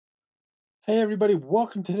Hey everybody,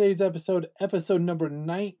 welcome to today's episode number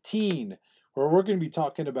 19, where we're going to be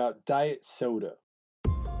talking about diet soda.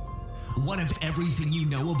 What if everything you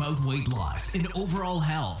know about weight loss and overall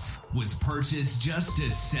health was purchased just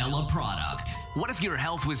to sell a product? What if your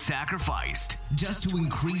health was sacrificed just to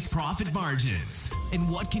increase profit margins? And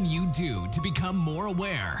what can you do to become more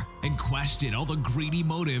aware and question all the greedy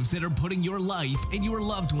motives that are putting your life and your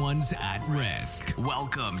loved ones at risk?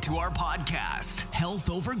 Welcome to our podcast, Health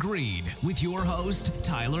Over Greed, with your host,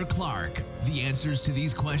 Tyler Clark. The answers to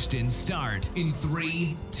these questions start in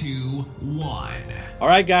 3, 2, 1. All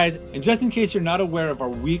right, guys, and just in case you're not aware of our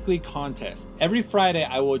weekly contest, every Friday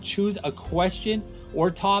I will choose a question or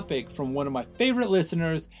topic from one of my favorite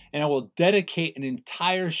listeners, and I will dedicate an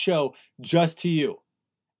entire show just to you.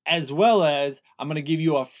 As well as I'm going to give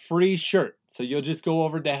you a free shirt. So you'll just go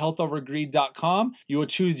over to healthovergreed.com. You will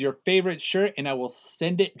choose your favorite shirt and I will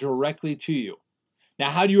send it directly to you. Now,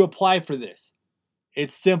 how do you apply for this?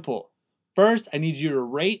 It's simple. First, I need you to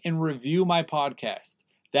rate and review my podcast.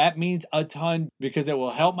 That means a ton because it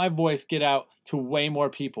will help my voice get out to way more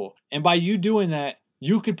people. And by you doing that,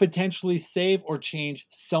 you could potentially save or change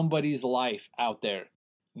somebody's life out there.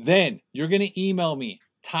 Then you're going to email me,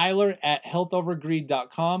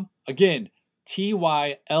 Tyler@healthovergreed.com. Again,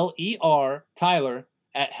 Tyler,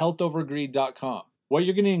 Tyler@healthovergreed.com. What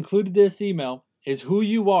you're going to include in this email is who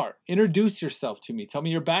you are. Introduce yourself to me. Tell me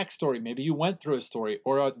your backstory. Maybe you went through a story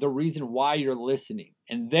or the reason why you're listening.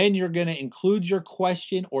 And then you're going to include your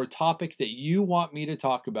question or topic that you want me to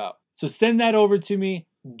talk about. So send that over to me.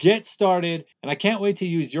 Get started. And I can't wait to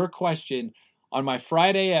use your question on my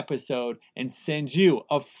Friday episode and send you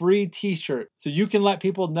a free t-shirt so you can let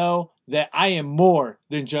people know that I am more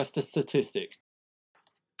than just a statistic.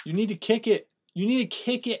 You need to kick it. You need to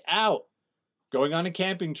kick it out. Going on a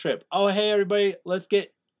camping trip. Oh, hey, everybody, let's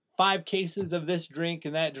get 5 cases of this drink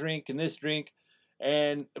and that drink and this drink,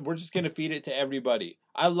 and we're just going to feed it to everybody.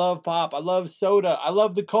 I love pop. I love soda. I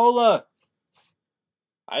love the cola.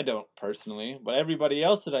 I don't personally, but everybody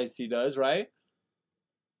else that I see does, right?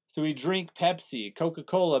 So we drink Pepsi,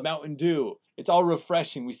 Coca-Cola, Mountain Dew. It's all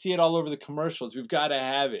refreshing. We see it all over the commercials. We've got to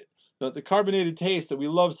have it. The carbonated taste that we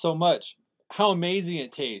love so much. How amazing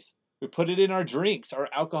it tastes. We put it in our drinks, our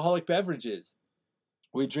alcoholic beverages.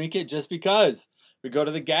 We drink it just because. We go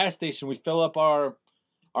to the gas station, we fill up our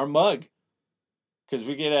mug because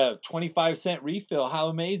we get a 25-cent refill. How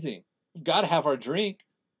amazing. We've got to have our drink.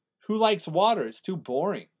 Who likes water? It's too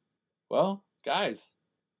boring. Well, guys,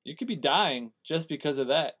 you could be dying just because of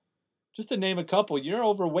that. Just to name a couple, you're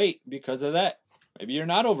overweight because of that. Maybe you're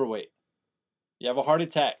not overweight. You have a heart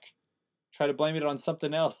attack. Try to blame it on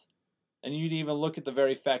something else. And you didn't even look at the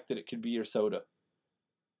very fact that it could be your soda.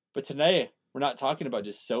 But today, we're not talking about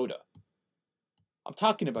just soda. I'm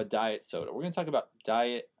talking about diet soda. We're going to talk about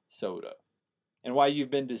diet soda and why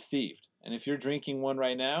you've been deceived. And if you're drinking one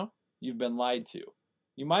right now, you've been lied to.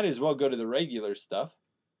 You might as well go to the regular stuff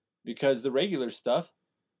because the regular stuff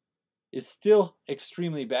is still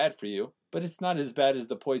extremely bad for you, but it's not as bad as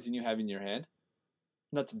the poison you have in your hand.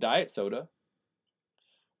 Not the diet soda.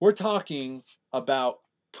 We're talking about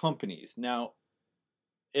companies. Now,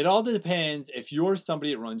 it all depends if you're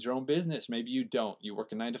somebody that runs your own business. Maybe you don't. You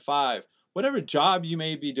work a 9 to 5. Whatever job you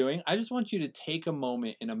may be doing, I just want you to take a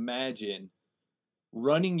moment and imagine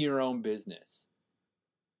running your own business.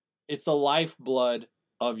 It's the lifeblood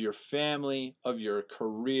of your family, of your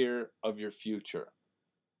career, of your future.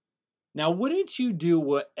 Now, wouldn't you do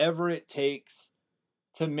whatever it takes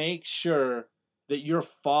to make sure that you're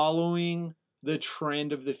following the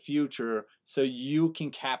trend of the future so you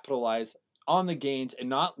can capitalize on the gains and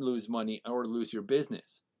not lose money or lose your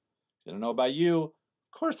business? I don't know about you.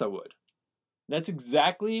 Of course I would. That's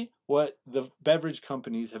exactly what the beverage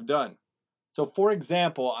companies have done. So for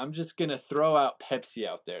example, I'm just going to throw out Pepsi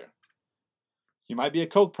out there. You might be a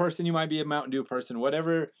Coke person, you might be a Mountain Dew person,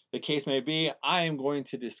 whatever the case may be, I am going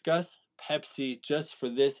to discuss Pepsi just for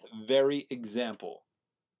this very example.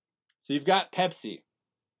 So you've got Pepsi,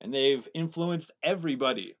 and they've influenced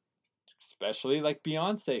everybody, especially like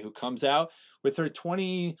Beyonce, who comes out with her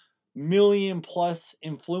 20 million plus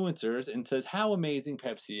influencers and says how amazing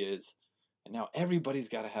Pepsi is. And now everybody's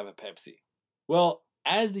got to have a Pepsi. Well,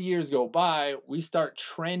 as the years go by, we start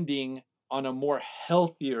trending on a more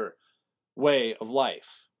healthier way of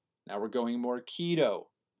life. Now we're going more keto.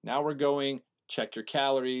 Now we're going check your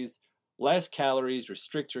calories, less calories,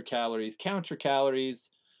 restrict your calories, count your calories.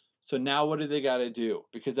 So now what do they got to do?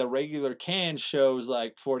 Because a regular can shows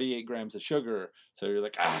like 48 grams of sugar. So you're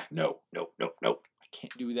like, no. I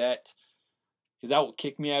can't do that because that will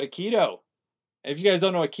kick me out of keto. And if you guys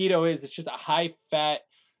don't know what keto is, it's just a high-fat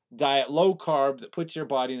diet low carb that puts your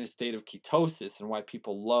body in a state of ketosis. And why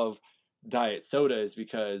people love diet soda is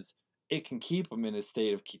because it can keep them in a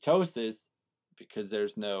state of ketosis because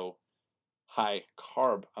there's no high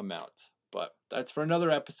carb amount. But that's for another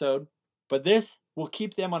episode. But this will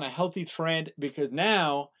keep them on a healthy trend because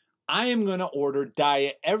now I am going to order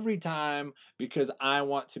diet every time because I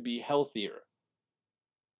want to be healthier.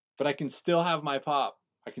 But I can still have my pop.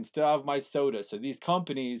 I can still have my soda. So these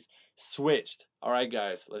companies switched. All right,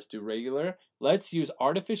 guys, let's do regular. Let's use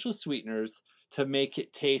artificial sweeteners to make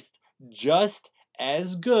it taste just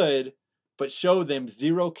as good, but show them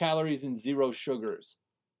 0 calories and 0 sugars.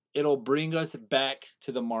 It'll bring us back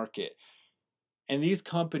to the market. And these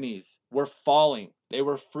companies were falling. They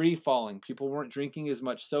were free falling. People weren't drinking as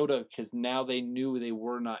much soda because now they knew they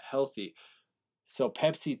were not healthy. So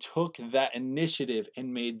Pepsi took that initiative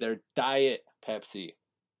and made their diet Pepsi.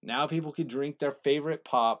 Now people can drink their favorite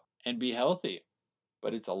pop and be healthy.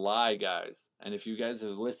 But it's a lie, guys. And if you guys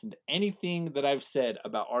have listened to anything that I've said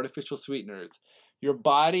about artificial sweeteners, your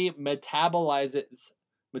body metabolizes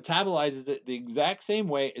it the exact same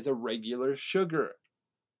way as a regular sugar.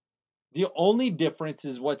 The only difference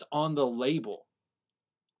is what's on the label.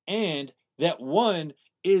 And that one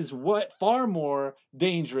is far more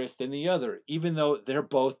dangerous than the other, even though they're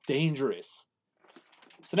both dangerous.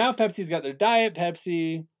 So now Pepsi's got their Diet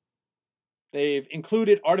Pepsi. They've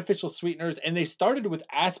included artificial sweeteners, and they started with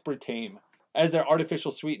aspartame as their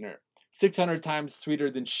artificial sweetener. 600 times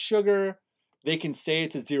sweeter than sugar. They can say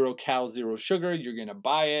it's a 0 cal, 0 sugar. You're going to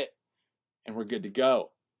buy it, and we're good to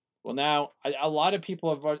go. Well, now, a lot of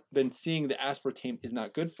people have been seeing that aspartame is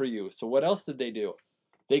not good for you. So what else did they do?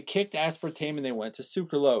 They kicked aspartame and they went to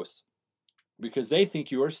sucralose because they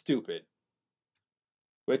think you are stupid.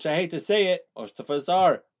 Which I hate to say it, most of us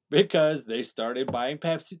are, because they started buying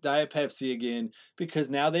Diet Pepsi again because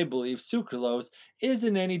now they believe sucralose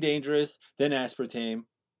isn't any dangerous than aspartame.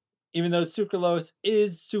 Even though sucralose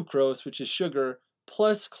is sucrose, which is sugar,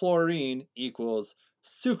 plus chlorine equals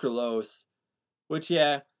sucralose, which,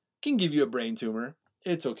 yeah, can give you a brain tumor.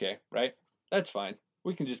 It's okay, right? That's fine.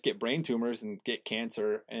 We can just get brain tumors and get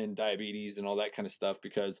cancer and diabetes and all that kind of stuff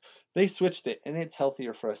because they switched it and it's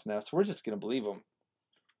healthier for us now. So we're just going to believe them.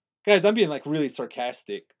 Guys, I'm being like really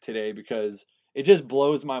sarcastic today because it just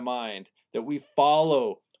blows my mind that we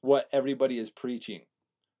follow what everybody is preaching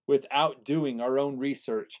without doing our own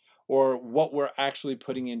research or what we're actually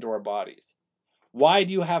putting into our bodies. Why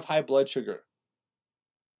do you have high blood sugar?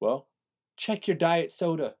 Well, check your diet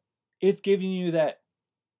soda. It's giving you that.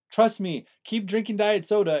 Trust me, keep drinking diet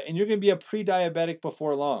soda and you're going to be a pre-diabetic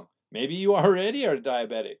before long. Maybe you already are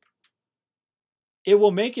diabetic. It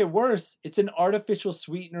will make it worse. It's an artificial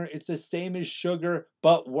sweetener. It's the same as sugar,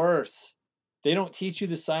 but worse. They don't teach you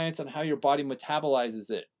the science on how your body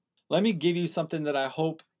metabolizes it. Let me give you something that I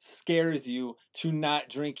hope scares you to not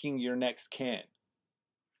drinking your next can.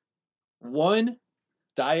 1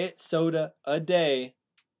 diet soda a day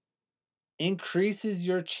increases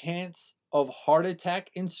your chance of heart attack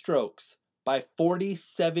and strokes by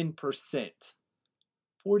 47%.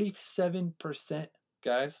 47%,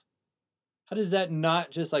 guys. How does that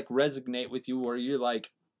not just like resonate with you where you're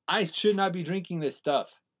like, I should not be drinking this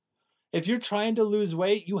stuff? If you're trying to lose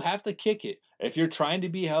weight, you have to kick it. If you're trying to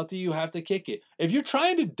be healthy, you have to kick it. If you're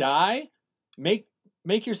trying to die, make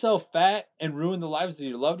yourself fat and ruin the lives of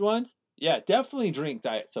your loved ones, yeah, definitely drink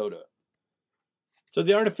diet soda. So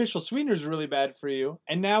the artificial sweetener is really bad for you,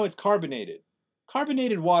 and now it's carbonated.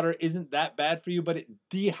 Carbonated water isn't that bad for you, but it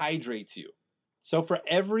dehydrates you. So for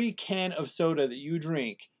every can of soda that you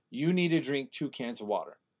drink, you need to drink 2 cans of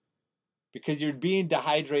water because you're being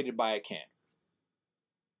dehydrated by a can.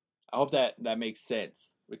 I hope that makes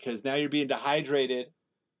sense because now you're being dehydrated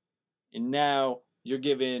and now you're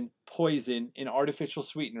given poison and artificial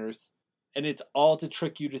sweeteners, and it's all to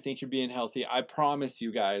trick you to think you're being healthy. I promise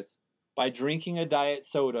you guys, by drinking a diet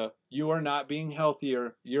soda, you are not being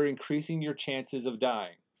healthier. You're increasing your chances of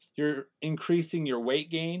dying. You're increasing your weight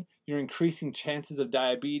gain. You're increasing chances of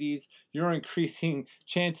diabetes. You're increasing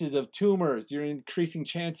chances of tumors. You're increasing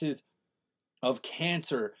chances of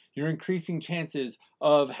cancer. You're increasing chances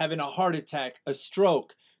of having a heart attack, a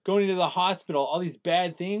stroke, going to the hospital, all these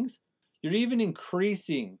bad things. You're even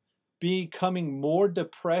increasing becoming more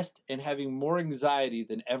depressed and having more anxiety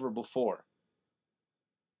than ever before.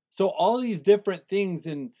 So all these different things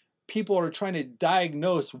and people are trying to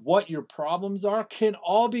diagnose what your problems are can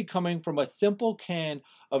all be coming from a simple can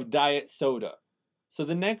of diet soda. So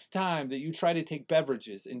the next time that you try to take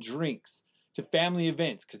beverages and drinks to family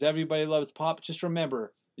events, because everybody loves pop, just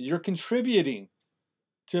remember you're contributing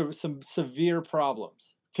to some severe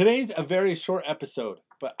problems. Today's a very short episode.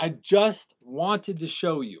 But I just wanted to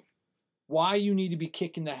show you why you need to be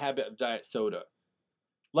kicking the habit of diet soda.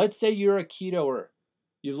 Let's say you're a ketoer.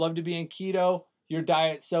 You love to be in keto. Your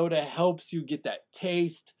diet soda helps you get that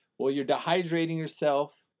taste. Well, you're dehydrating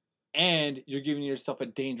yourself and you're giving yourself a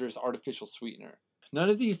dangerous artificial sweetener. None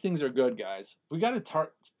of these things are good, guys. We got to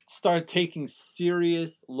start taking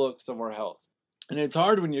serious looks of our health. And it's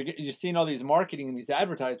hard when you're seeing all these marketing and these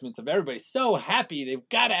advertisements of everybody so happy they've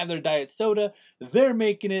got to have their diet soda. They're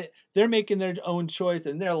making it. They're making their own choice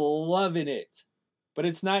and they're loving it. But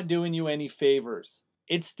it's not doing you any favors.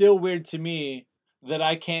 It's still weird to me that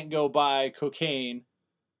I can't go buy cocaine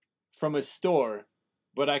from a store,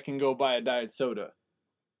 but I can go buy a diet soda.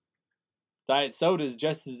 Diet soda is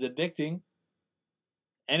just as addicting.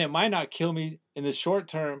 And it might not kill me in the short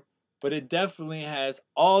term, but it definitely has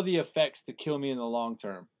all the effects to kill me in the long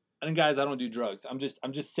term. And guys, I don't do drugs. I'm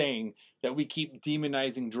just saying that we keep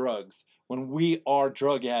demonizing drugs when we are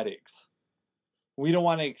drug addicts. We don't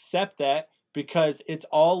want to accept that because it's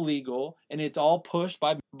all legal and it's all pushed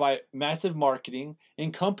by massive marketing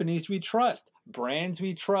and companies we trust, brands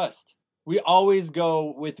we trust. We always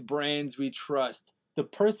go with brands we trust. The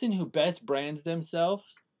person who best brands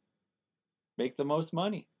themselves make the most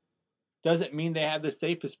money. Doesn't mean they have the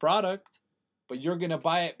safest product, but you're going to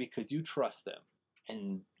buy it because you trust them.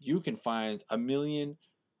 And you can find a million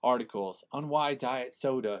articles on why diet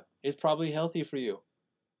soda is probably healthy for you.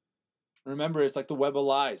 Remember, it's like the Web of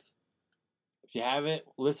Lies. If you haven't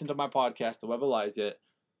listened to my podcast, The Web of Lies, yet,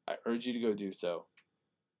 I urge you to go do so.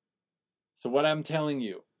 So what I'm telling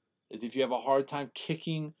you is if you have a hard time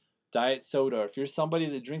kicking diet soda, or if you're somebody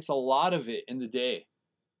that drinks a lot of it in the day,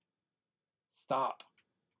 stop.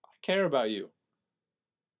 I care about you.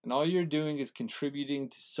 And all you're doing is contributing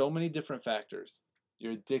to so many different factors.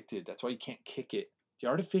 You're addicted. That's why you can't kick it. The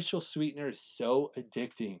artificial sweetener is so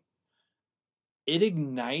addicting. It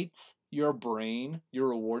ignites your brain, your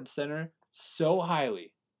reward center, so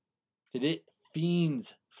highly that it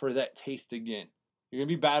fiends for that taste again. You're going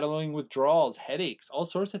to be battling withdrawals, headaches, all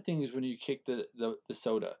sorts of things when you kick the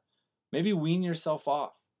soda. Maybe wean yourself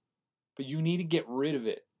off. But you need to get rid of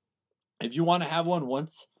it. If you want to have one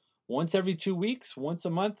once every 2 weeks, once a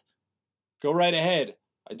month, go right ahead.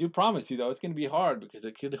 I do promise you, though, it's going to be hard because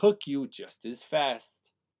it could hook you just as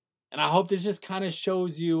fast. And I hope this just kind of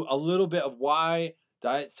shows you a little bit of why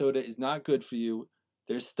diet soda is not good for you.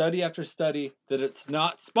 There's study after study that it's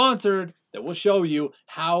not sponsored that will show you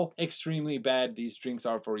how extremely bad these drinks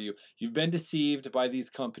are for you. You've been deceived by these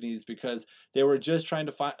companies because they were just trying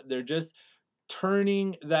to they're just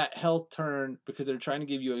turning that health turn because they're trying to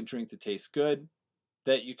give you a drink that tastes good,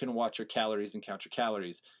 that you can watch your calories and count your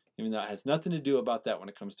calories, even though it has nothing to do about that when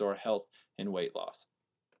it comes to our health and weight loss.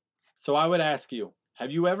 So I would ask you,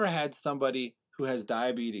 have you ever had somebody who has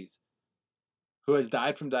diabetes, who has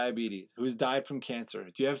died from diabetes, who has died from cancer?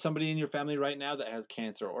 Do you have somebody in your family right now that has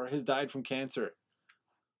cancer or has died from cancer?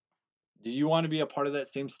 Do you want to be a part of that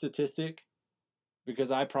same statistic? Because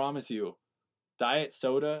I promise you, diet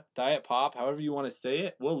soda, diet pop, however you want to say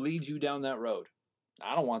it, will lead you down that road.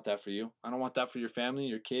 I don't want that for you. I don't want that for your family,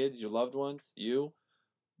 your kids, your loved ones, you.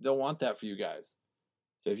 Don't want that for you guys.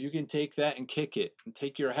 So if you can take that and kick it and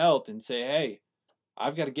take your health and say, hey,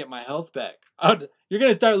 I've got to get my health back. You're going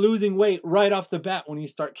to start losing weight right off the bat when you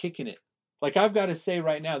start kicking it. Like I've got to say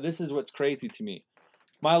right now, this is what's crazy to me.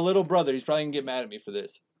 My little brother, he's probably going to get mad at me for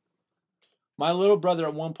this. My little brother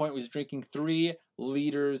at one point was drinking 3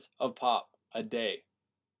 liters of pop a day.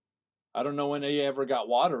 I don't know when he ever got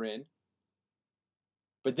water in.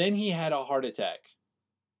 But then he had a heart attack.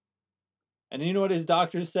 And you know what his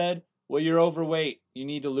doctor said? Well, you're overweight. You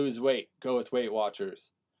need to lose weight. Go with Weight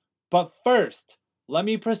Watchers. But first, let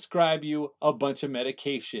me prescribe you a bunch of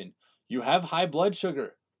medication. You have high blood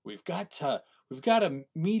sugar. We've got to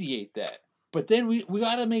mediate that. But then we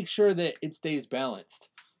got to make sure that it stays balanced.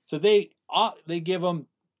 So they give him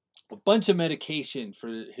a bunch of medication for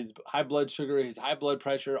his high blood sugar, his high blood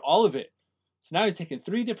pressure, all of it. So now he's taking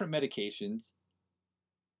 3 different medications.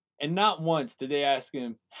 And not once did they ask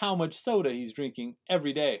him how much soda he's drinking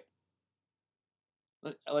every day.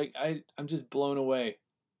 Like, I'm just blown away.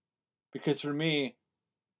 Because for me,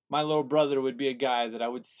 my little brother would be a guy that I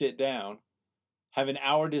would sit down, have an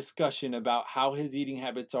hour discussion about how his eating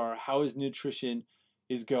habits are, how his nutrition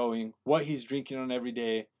is going, what he's drinking on an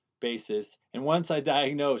everyday basis. And once I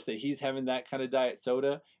diagnose that he's having that kind of diet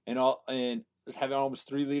soda and having almost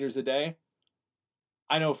 3 liters a day,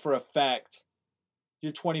 I know for a fact,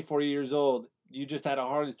 you're 24 years old, you just had a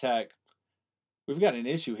heart attack. We've got an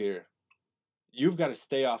issue here. You've got to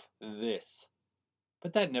stay off this.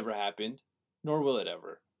 But that never happened, nor will it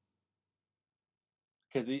ever.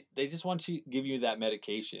 because they just want to give you that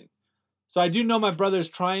medication. So I do know my brother's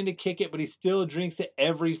trying to kick it, but he still drinks it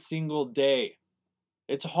every single day.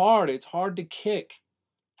 It's hard. It's hard to kick.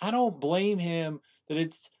 I don't blame him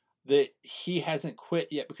that he hasn't quit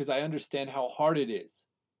yet, because I understand how hard it is.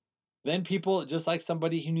 Then people, just like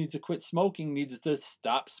somebody who needs to quit smoking needs to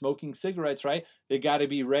stop smoking cigarettes, right? They got to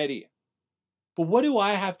be ready. But what do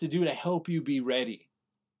I have to do to help you be ready?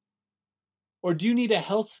 Or do you need a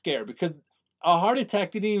health scare? Because a heart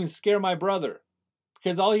attack didn't even scare my brother,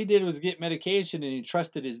 because all he did was get medication and he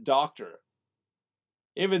trusted his doctor.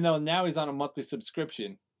 Even though now he's on a monthly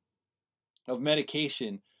subscription of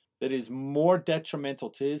medication that is more detrimental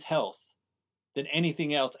to his health than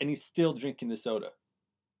anything else, and he's still drinking the soda.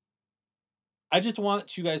 I just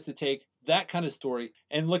want you guys to take that kind of story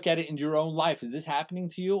and look at it in your own life. Is this happening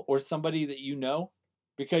to you or somebody that you know?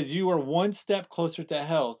 Because you are one step closer to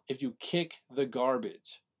health if you kick the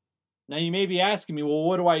garbage. Now you may be asking me, well,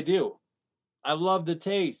 what do I do? I love the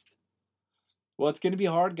taste. Well, it's going to be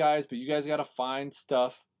hard, guys, but you guys got to find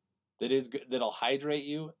stuff that is good, that'll hydrate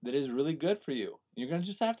you, that is really good for you. You're going to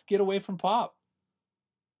just have to get away from pop.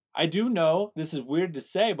 I do know, this is weird to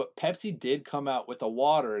say, but Pepsi did come out with a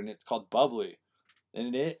water, and it's called Bubbly.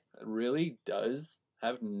 And it really does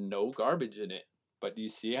have no garbage in it. But do you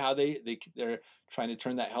see how they're trying to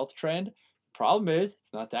turn that health trend? Problem is,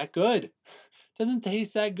 it's not that good. It doesn't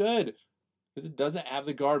taste that good because it doesn't have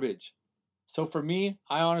the garbage. So for me,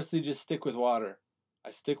 I honestly just stick with water.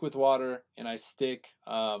 I stick with water, and I stick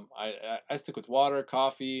with water,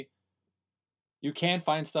 coffee. You can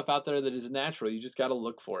find stuff out there that is natural. You just got to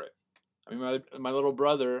look for it. I mean, my little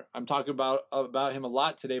brother, I'm talking about him a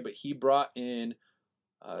lot today, but he brought in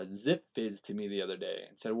Zip Fizz to me the other day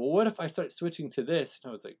and said, well, what if I start switching to this? And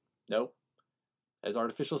I was like, nope. There's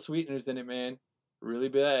artificial sweeteners in it, man. Really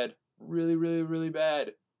bad. Really, really, really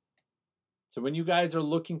bad. So when you guys are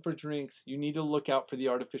looking for drinks, you need to look out for the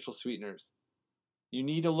artificial sweeteners. You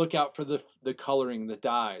need to look out for the coloring, the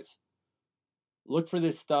dyes. Look for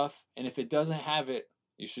this stuff, and if it doesn't have it,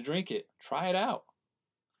 you should drink it. Try it out.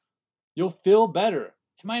 You'll feel better.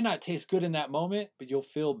 It might not taste good in that moment, but you'll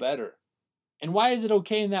feel better. And why is it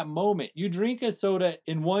okay in that moment? You drink a soda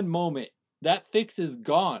in one moment. That fix is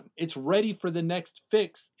gone. It's ready for the next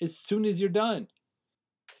fix as soon as you're done.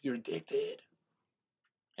 Because you're addicted.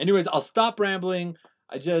 Anyways, I'll stop rambling.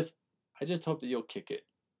 I just hope that you'll kick it.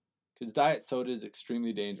 Because diet soda is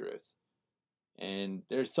extremely dangerous. And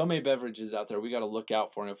there's so many beverages out there we got to look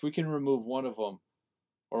out for. And if we can remove one of them,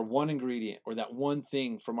 or one ingredient, or that one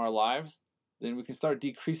thing from our lives, then we can start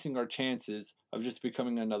decreasing our chances of just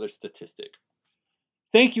becoming another statistic.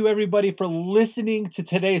 Thank you, everybody, for listening to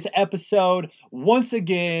today's episode. Once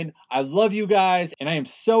again, I love you guys, and I am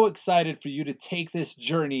so excited for you to take this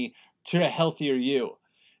journey to a healthier you.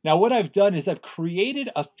 Now, what I've done is I've created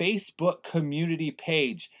a Facebook community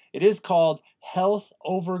page. It is called Health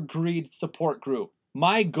Over Greed Support Group.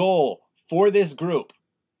 My goal for this group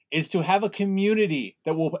is to have a community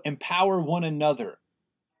that will empower one another.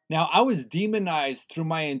 Now, I was demonized through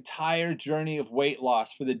my entire journey of weight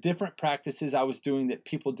loss for the different practices I was doing that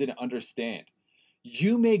people didn't understand.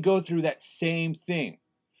 You may go through that same thing.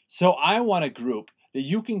 So I want a group that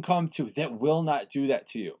you can come to that will not do that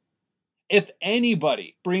to you. If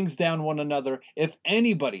anybody brings down one another, if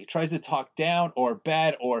anybody tries to talk down or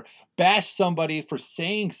bad or bash somebody for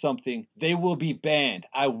saying something, they will be banned.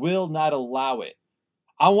 I will not allow it.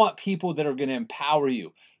 I want people that are going to empower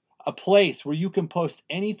you. A place where you can post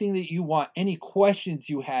anything that you want, any questions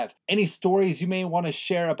you have, any stories you may want to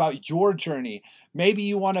share about your journey. Maybe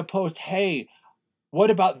you want to post, hey,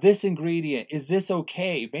 what about this ingredient? Is this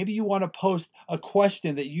okay? Maybe you want to post a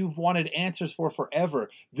question that you've wanted answers for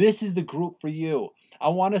forever. This is the group for you. I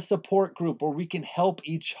want a support group where we can help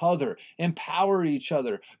each other, empower each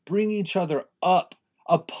other, bring each other up,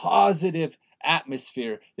 a positive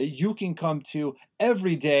atmosphere that you can come to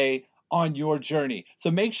every day on your journey.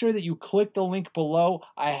 So make sure that you click the link below.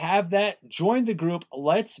 I have that. Join the group.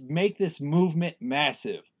 Let's make this movement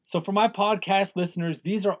massive. So for my podcast listeners,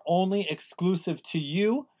 these are only exclusive to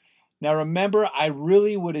you. Now remember, I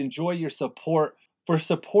really would enjoy your support for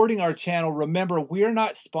supporting our channel. Remember, we are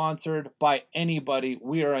not sponsored by anybody.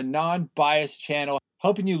 We are a non-biased channel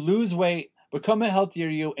helping you lose weight, become a healthier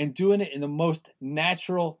you, and doing it in the most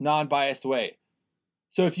natural, non-biased way.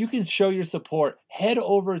 So if you can show your support, head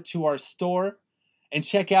over to our store and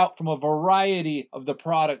check out from a variety of the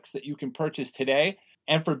products that you can purchase today.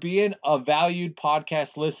 And for being a valued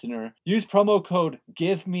podcast listener, use promo code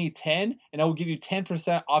GIVEME10 and I will give you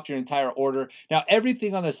 10% off your entire order. Now,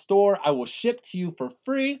 everything on the store I will ship to you for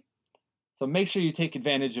free. So make sure you take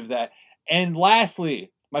advantage of that. And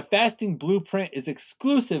lastly, My fasting blueprint is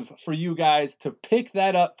exclusive for you guys to pick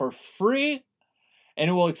that up for free. And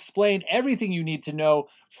it will explain everything you need to know,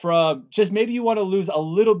 from just maybe you want to lose a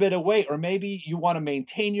little bit of weight, or maybe you want to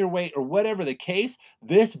maintain your weight, or whatever the case.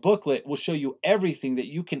 This booklet will show you everything that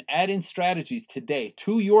you can add in strategies today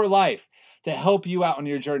to your life to help you out on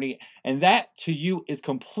your journey. And that to you is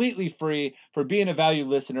completely free for being a valued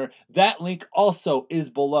listener. That link also is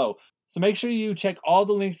below. So make sure you check all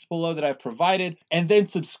the links below that I've provided, and then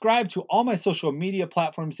subscribe to all my social media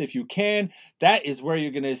platforms if you can. That is where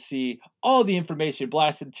you're going to see all the information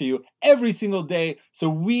blasted to you every single day, so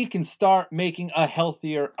we can start making a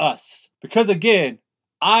healthier us. Because again,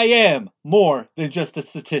 I am more than just a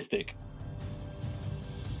statistic.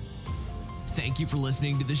 Thank you for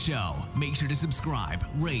listening to the show. Make sure to subscribe,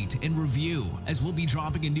 rate, and review, as we'll be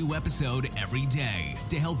dropping a new episode every day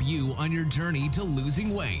to help you on your journey to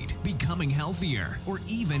losing weight, becoming healthier, or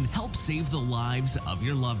even help save the lives of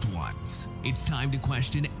your loved ones. It's time to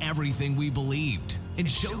question everything we believed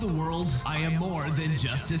and show the world I am more than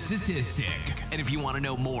just a statistic. And if you want to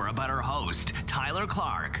know more about our host, Tyler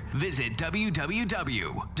Clark, visit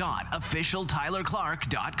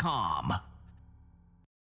www.officialtylerclark.com.